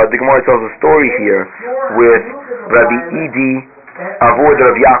 the Gemara tells a story here with Rabbi Idi, Avod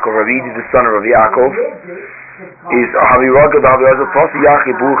Rav Yaakov. Rabbi Idi, the son of Rav Yaakov, is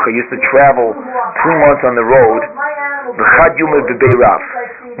used to travel 2 months on the road.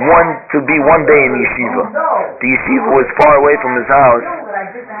 one day in yeshiva. The yeshiva was far away from his house,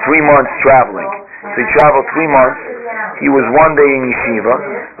 3 months traveling. So he traveled 3 months. He was one day in yeshiva.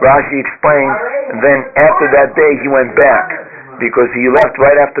 Rashi explained, and then after that day he went back because he left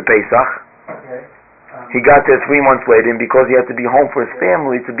right after Pesach. He got there 3 months later, and because he had to be home for his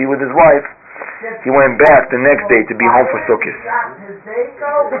family to be with his wife, he went back the next day to be home for Sukkot.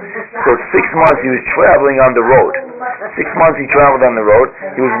 So 6 months he was traveling on the road. 6 months he traveled on the road.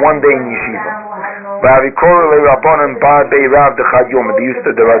 He was one day in yeshiva. The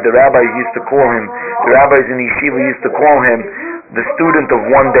rabbis used to call him, the rabbis in yeshiva used to call him the student of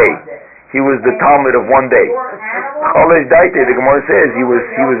one day. He was the Talmud of one day. The Gemara says he was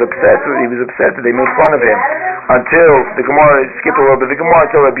upset that they made fun of him until the Gemara skip a little bit. The Gemara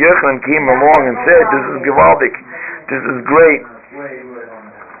until Rabbi Yochanan came along and said, "This is gewaldic. This is great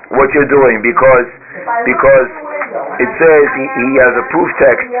what you're doing because it says he has a proof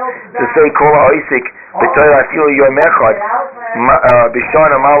text to say Kol ha'isik b'Torah afilu yom echad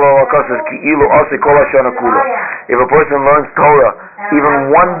b'shana malo akasas ki'ilu asik kol hashana kula." If a person learns Torah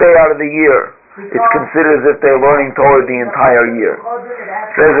even one day out of the year, it's considered as if they're learning Torah the entire year.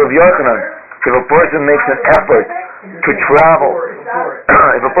 Says Rav Yochanan, if a person makes an effort to travel,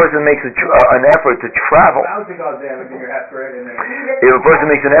 if a person makes an effort to travel, if a person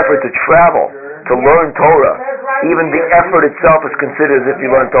makes an effort to travel to learn Torah, even the effort itself is considered as if he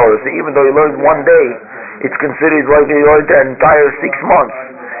learned Torah. So even though he learns one day, it's considered like he learned that entire 6 months.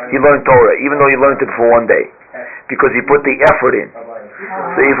 He learned Torah, even though he learned it for one day, because he put the effort in.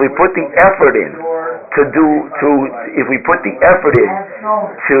 So if we put the effort in to do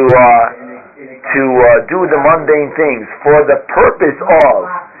the mundane things for the purpose of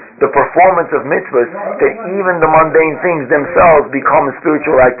the performance of mitzvahs, that even the mundane things themselves become a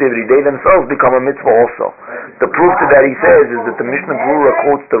spiritual activity. They themselves become a mitzvah also. The proof to that, he says, is that the Mishnah Berurah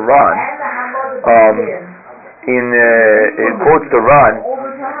quotes the Ran. It quotes the Ran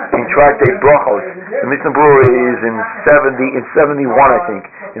in Tractate Brachos. The Mishnah Berurah is in 71, I think,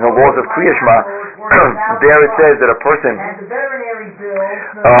 in the laws of Kriya Shema. There it says that a person,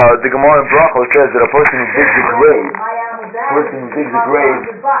 the Gemara in Brachos says that a person who digs a grave,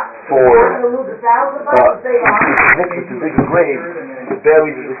 for to dig a grave to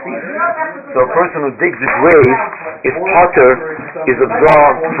bury the deceased. So a person who digs a grave, if Potter is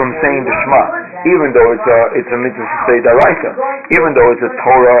absolved from saying the Shema, even though it's a mitzvah to say Daraisa, even though it's a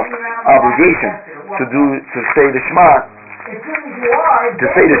Torah obligation to say the Shema,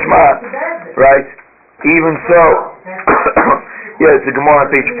 right? Even so, yeah, it's a Gemara on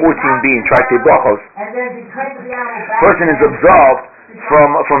page 14b in Tractate Brachos. Person is absolved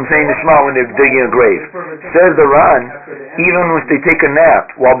from saying the Shema when they're digging a grave. Says the Ran, even if they take a nap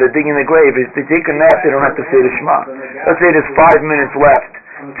while they're digging the grave, if they take a nap, they don't have to say the Shema. Let's say there's 5 minutes left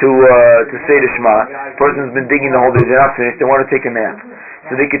to say the Shema. The person's been digging the whole day, they're not finished, they want to take a nap.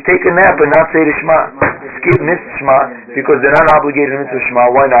 So they could take a nap and not say the Shema. Skip mitzvah Shema because they're not obligated to mitzvah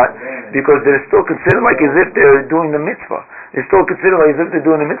Shema. Why not? Because they're still considered like as if they're doing the mitzvah. They're still considered like as if they're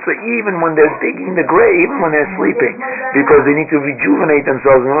doing the mitzvah even when they're digging the grave, even when they're sleeping. Because they need to rejuvenate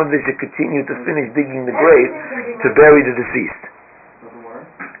themselves in order they should continue to finish digging the grave to bury the deceased.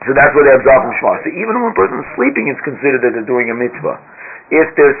 So that's why they absolve from Shema. So even when a person is sleeping, it's considered that they're doing a mitzvah. If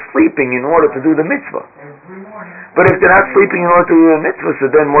they're sleeping in order to do the mitzvah. But if they're not sleeping in order to do the mitzvah,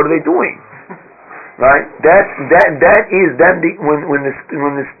 so then what are they doing? Right? When the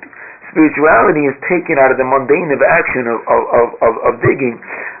spirituality is taken out of the mundane of action of digging,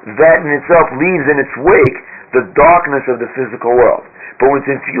 that in itself leaves in its wake the darkness of the physical world. But when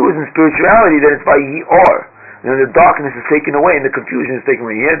it's infused in spirituality, then it's by Yi'ar. And the darkness is taken away and the confusion is taken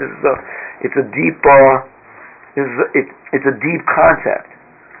away. Yeah, it's a deep concept.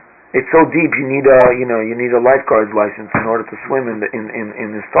 It's so deep you need a lifeguard's license in order to swim in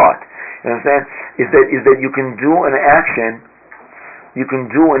this thought. You understand? Is that you can do an action, a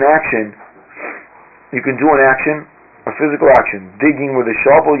physical action, digging with a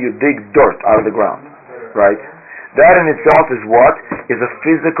shovel, you dig dirt out of the ground, right? That in itself is what? Is a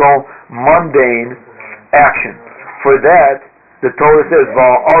physical, mundane action. For that, the Torah says,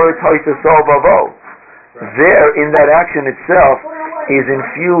 there, in that action itself, is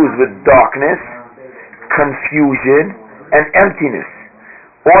infused with darkness, confusion, and emptiness.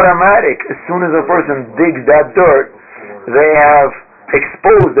 Automatic, as soon as a person digs that dirt, they have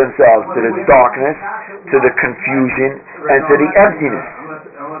exposed themselves to the darkness, to the confusion, and to the emptiness.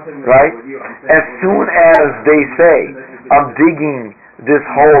 Right? As soon as they say, I'm digging this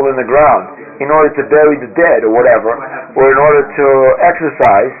hole in the ground in order to bury the dead or whatever, or in order to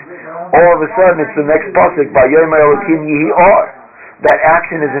exercise, all of a sudden it's the next pasuk, Vayomer Elokim Yihi Or. that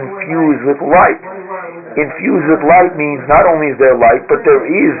action is infused with light. Infused with light means not only is there light, but there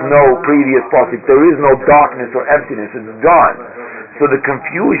is no previous pasuk. There is no darkness or emptiness. It's gone. So the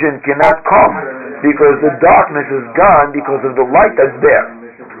confusion cannot come because the darkness is gone because of the light that's there.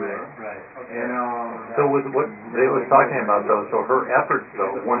 So with what they was talking about though, so her efforts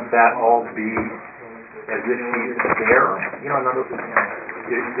though, wouldn't that all be as if she's there? You know, in other words,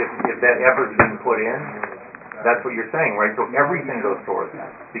 if that effort's been put in, that's what you're saying, right? So everything goes towards that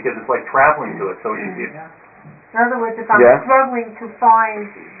because it's like traveling to it. So if in other words, if I'm struggling to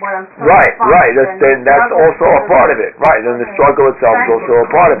find what I'm supposed right, to find, right. That's also a part of it. Right. Then the struggle itself is also a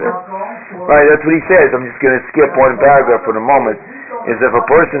part of it. Right. That's what he says. I'm just going to skip one paragraph for the moment. Is if a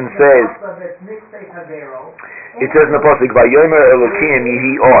person says, it says in the pasuk, "Vayomer Elokim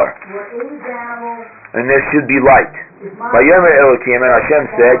Yehi Or," and there should be light. Vayomer Elokim, and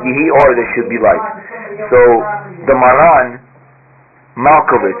Hashem said, "Yehi Or," there should be light. So the Maran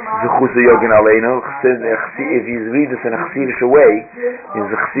Malkovitz, Zechus Yogin Aleinu, if you read this in a Chassidish way,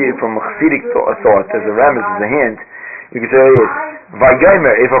 from a Chassidic thought, as a remez, as a hint, you can say this: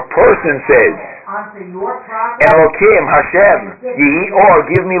 Vayomer, if a person says, Elokim, Hashem, Yehi Or,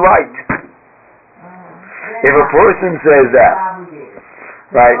 give me light. If a person says that,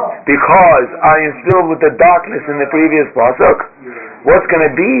 right, because I am filled with the darkness in the previous pasuk, what's going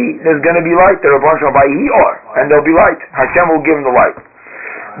to be? There's going to be light. There are a bunch of Yehi Or, and there'll be light. Hashem will give him the light.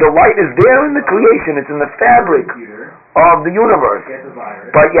 The light is there in the creation. It's in the fabric of the universe.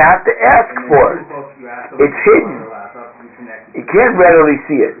 But you have to ask for it. It's hidden. You can't readily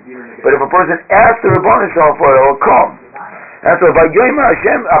see it. But if a person asks the Rebbeinu Shalom for it, it will come. And so, Vayomer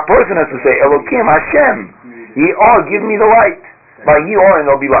Hashem, a person has to say, Elokim Hashem, Yehi Or, give me the light. By Yehi Or, and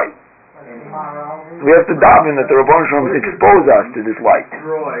there'll be light. We have to daven that the Rebbeinu Shalom expose us to this light.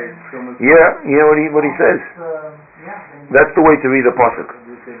 Yeah, you know what he says? That's the way to read the pasuk.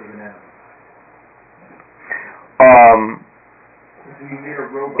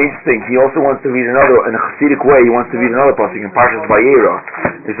 Interesting. He also wants to read another, in a Chassidic way, he wants to read another pasuk in Parshas Vayera.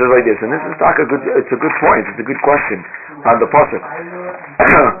 He says like this, and this is it's a good point, it's a good question on the pasuk.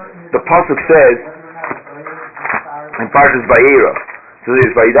 The pasuk says in Parshas Vayera, so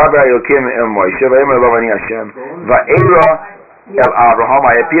this Vayidaber Elokim El Moshe Vayomer Lo Ani Hashem Vayera El Abraham.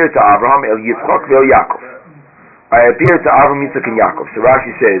 I appeared to Abraham El Yitzchak Ve'el Yaakov. I appeared to Abraham, Yitzchak, and Yaakov. So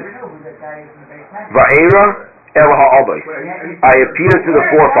Rashi says Vayera El Ha'avos. I appear to the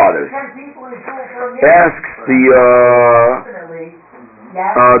forefathers. Asks the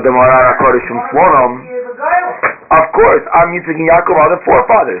Maran HaKodesh from Slonim. Of course, I'm Yitzchak and Yaakov are the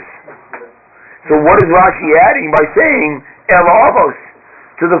forefathers. So what is Rashi adding by saying El Ha'avos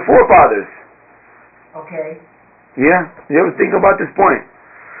to the forefathers? Okay. Yeah, you ever think about this point?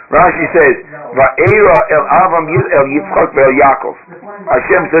 Rashi says, Va'era El Avram El Yitzchak Ve'el Yaakov.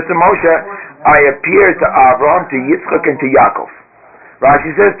 Hashem said to Moshe, I appeared to Avram, to Yitzchak, and to Yaakov.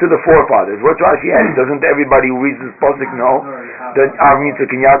 Rashi says to the forefathers. What's Rashi adding? Doesn't everybody who reads this pasuk know that Avram, Yitzchak,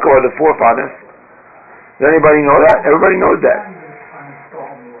 and Yaakov are the forefathers? Does anybody know that? Everybody knows that.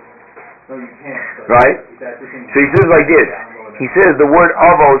 Right? So he says like this. He says the word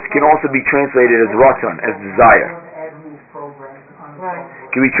avos can also be translated as ratzon, as desire.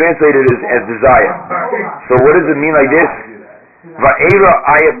 Can be translated as desire. So what does it mean like this? Va'era,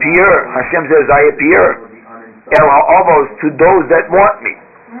 I appear. Hashem says, I appear. El ha'avos, to those that want me.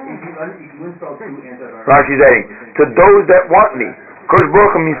 Rashi is adding, to those that want me.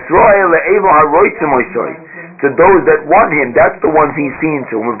 To those that want him, that's the ones he's seen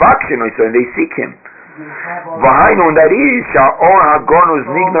to. And they seek him. V'hainu, that is,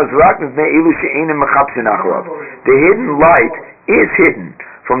 the hidden light is hidden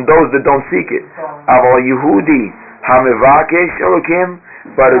from those that don't seek it. Aval Yehudi Hamivakesh Elokim,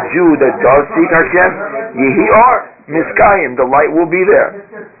 but a Jew that does seek Hashem, Yehi Or Miskayim, the light will be there.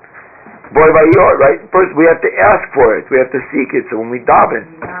 Boy by Yor, right? First we have to ask for it, we have to seek it. So when we daven,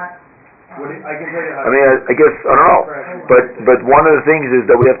 I guess I don't know, but one of the things is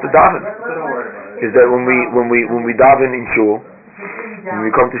that we have to daven. Is that when we daven in shul, when we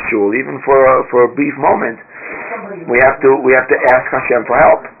come to shul, even for a brief moment, we have to ask Hashem for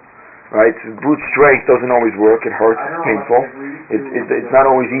help, right? Brute strength doesn't always work. It hurts. It's painful. It's not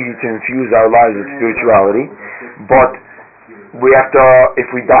always easy to infuse our lives with spirituality. But we have to, if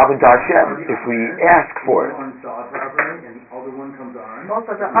we daven to Hashem, if we ask for it, then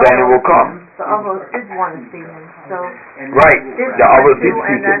it will come. The Avos did want to see him, so right. The Avos did seek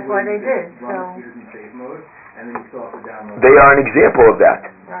him, and that's why they did. So they are an example of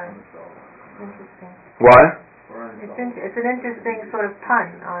that. Right. Interesting. What? It's an interesting sort of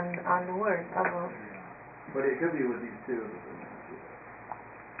pun on the word Avos. But it could be with these two.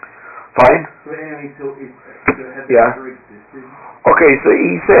 Fine? Yeah. Okay, so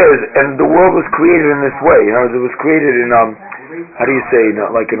he says, and the world was created in this way. You know, it was created in, how do you say,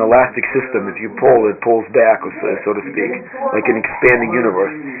 like an elastic system. If you pull, it pulls back, so to speak, like an expanding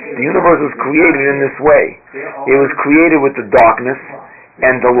universe. The universe was created in this way. It was created with the darkness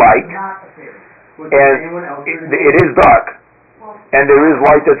and the light, and it is dark, and there is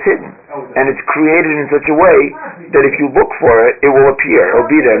light that's hidden, and it's created in such a way that if you look for it, it will appear, it'll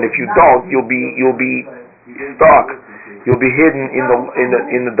be there, and if you don't, you'll be stuck. You'll be hidden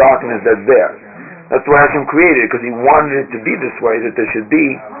in the darkness that's there. That's why Hashem created it, because He wanted it to be this way, that there should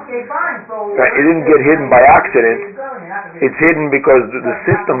be. Right? It didn't get hidden by accident. It's hidden because the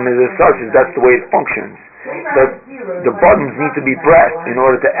system is as such, that's the way it functions. That the buttons need to be pressed in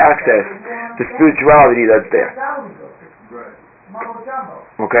order to access the spirituality that's there.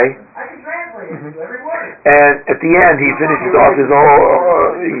 Okay? And at the end, he finishes off his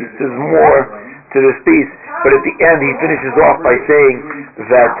whole. There's more to this piece. But at the end, he finishes off by saying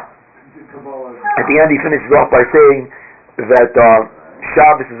that.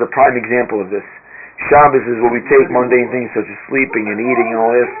 Shabbos is a prime example of this. Shabbos is where we take mundane things such as sleeping and eating and all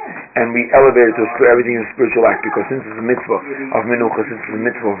this, and we elevate it to everything is a spiritual act. Because since it's a mitzvah of menucha, since it's a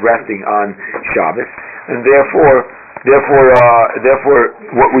mitzvah of resting on Shabbos, and therefore,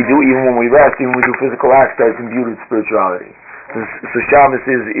 what we do, even when we rest, even when we do physical acts, that's imbued with spirituality. So Shabbos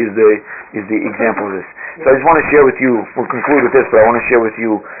is the example of this. So I just want to share with you, we'll conclude with this, but I want to share with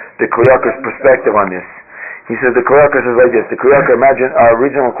you the Kli Yakar's perspective on this. He says, the Kli Yakar says like this, the Kli Yakar, imagine, our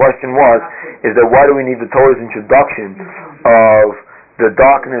original question is that why do we need the Torah's introduction of the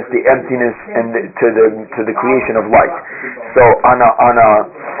darkness, the emptiness, and to the creation of light? So on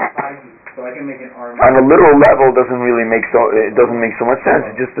a literal level, it doesn't make so much sense.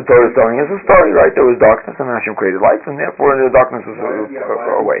 It's just the Torah is telling us a story, right? There was darkness, and Hashem created lights, and therefore the darkness was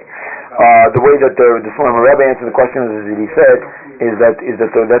away. The way that the Slomo Rebbe answered the question, as he said, is that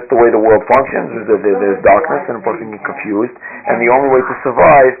that's the way the world functions. Is that there's darkness, and a person gets confused, and the only way to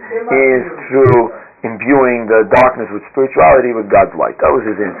survive is through imbuing the darkness with spirituality, with God's light. That was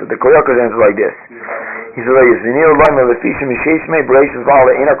his answer. The Kli Yakar's answer like this. He said like this,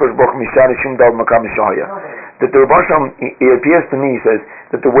 that the Rebbe Shalom, it appears to me, he says,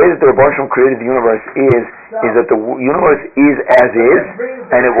 that the way that the Rebbe Shalom created the universe is that the universe is as is,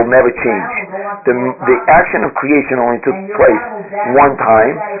 and it will never change. The action of creation only took place one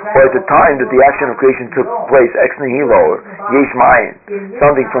time, or at the time that the action of creation took place, ex nihilo, or yesh ma'ayin,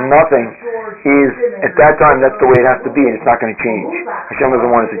 something from nothing, is, at that time, that's the way it has to be, and it's not going to change. Hashem doesn't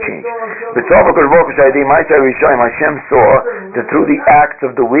want it to change. But Hashem saw that through the acts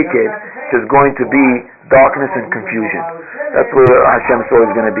of the wicked, there's going to be darkness and confusion. That's where Hashem saw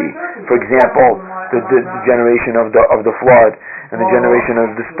is going to be. For example, the generation of the flood, and the generation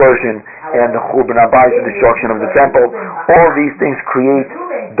of dispersion, and the Churban Habayis, the destruction of the temple. All of these things create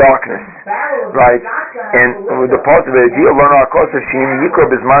darkness, right? And with the part of it, so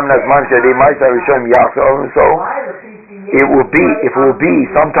it will be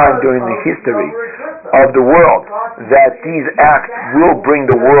sometime during the history of the world that these acts will bring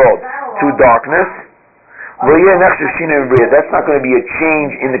the world to darkness. That's not going to be a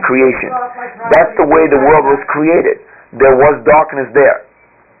change in the creation. That's the way the world was created. There was darkness there,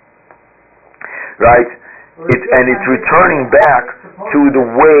 right? It's returning back to the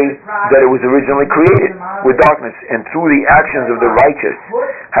way that it was originally created, with darkness. And through the actions of the righteous,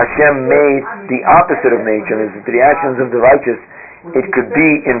 Hashem made the opposite of nature. Is that the actions of the righteous, it could be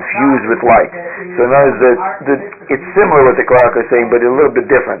infused with light. So in other words, it's similar what the Kli Yakar is saying, but a little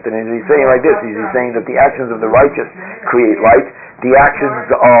bit different. And he's saying like this, he's saying that the actions of the righteous create light, the actions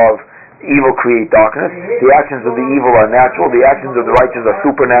of evil create darkness, the actions of the evil are natural, the actions of the righteous are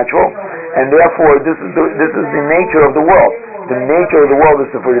supernatural, and therefore this is the nature of the world. The nature of the world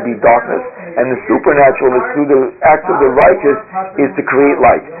is for it to be darkness, and the supernatural is through the acts of the righteous is to create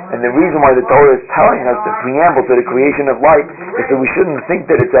light. And the reason why the Torah is telling us the preamble to the creation of light is that we shouldn't think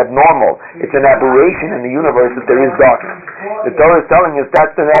that it's abnormal. It's an aberration in the universe that there is darkness. The Torah is telling us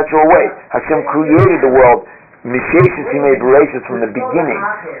that's the natural way. Hashem created the world Misheshis, he made relations from the beginning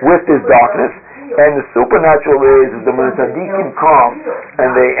with this darkness, and the supernatural is that when the tzaddikim come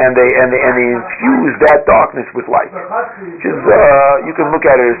and they infuse that darkness with light. Which is, you can look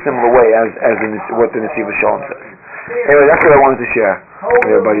at it a similar way as what the Nesiv Shalom says. Anyway, that's what I wanted to share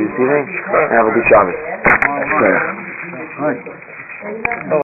with everybody this evening. And have a good Shabbos.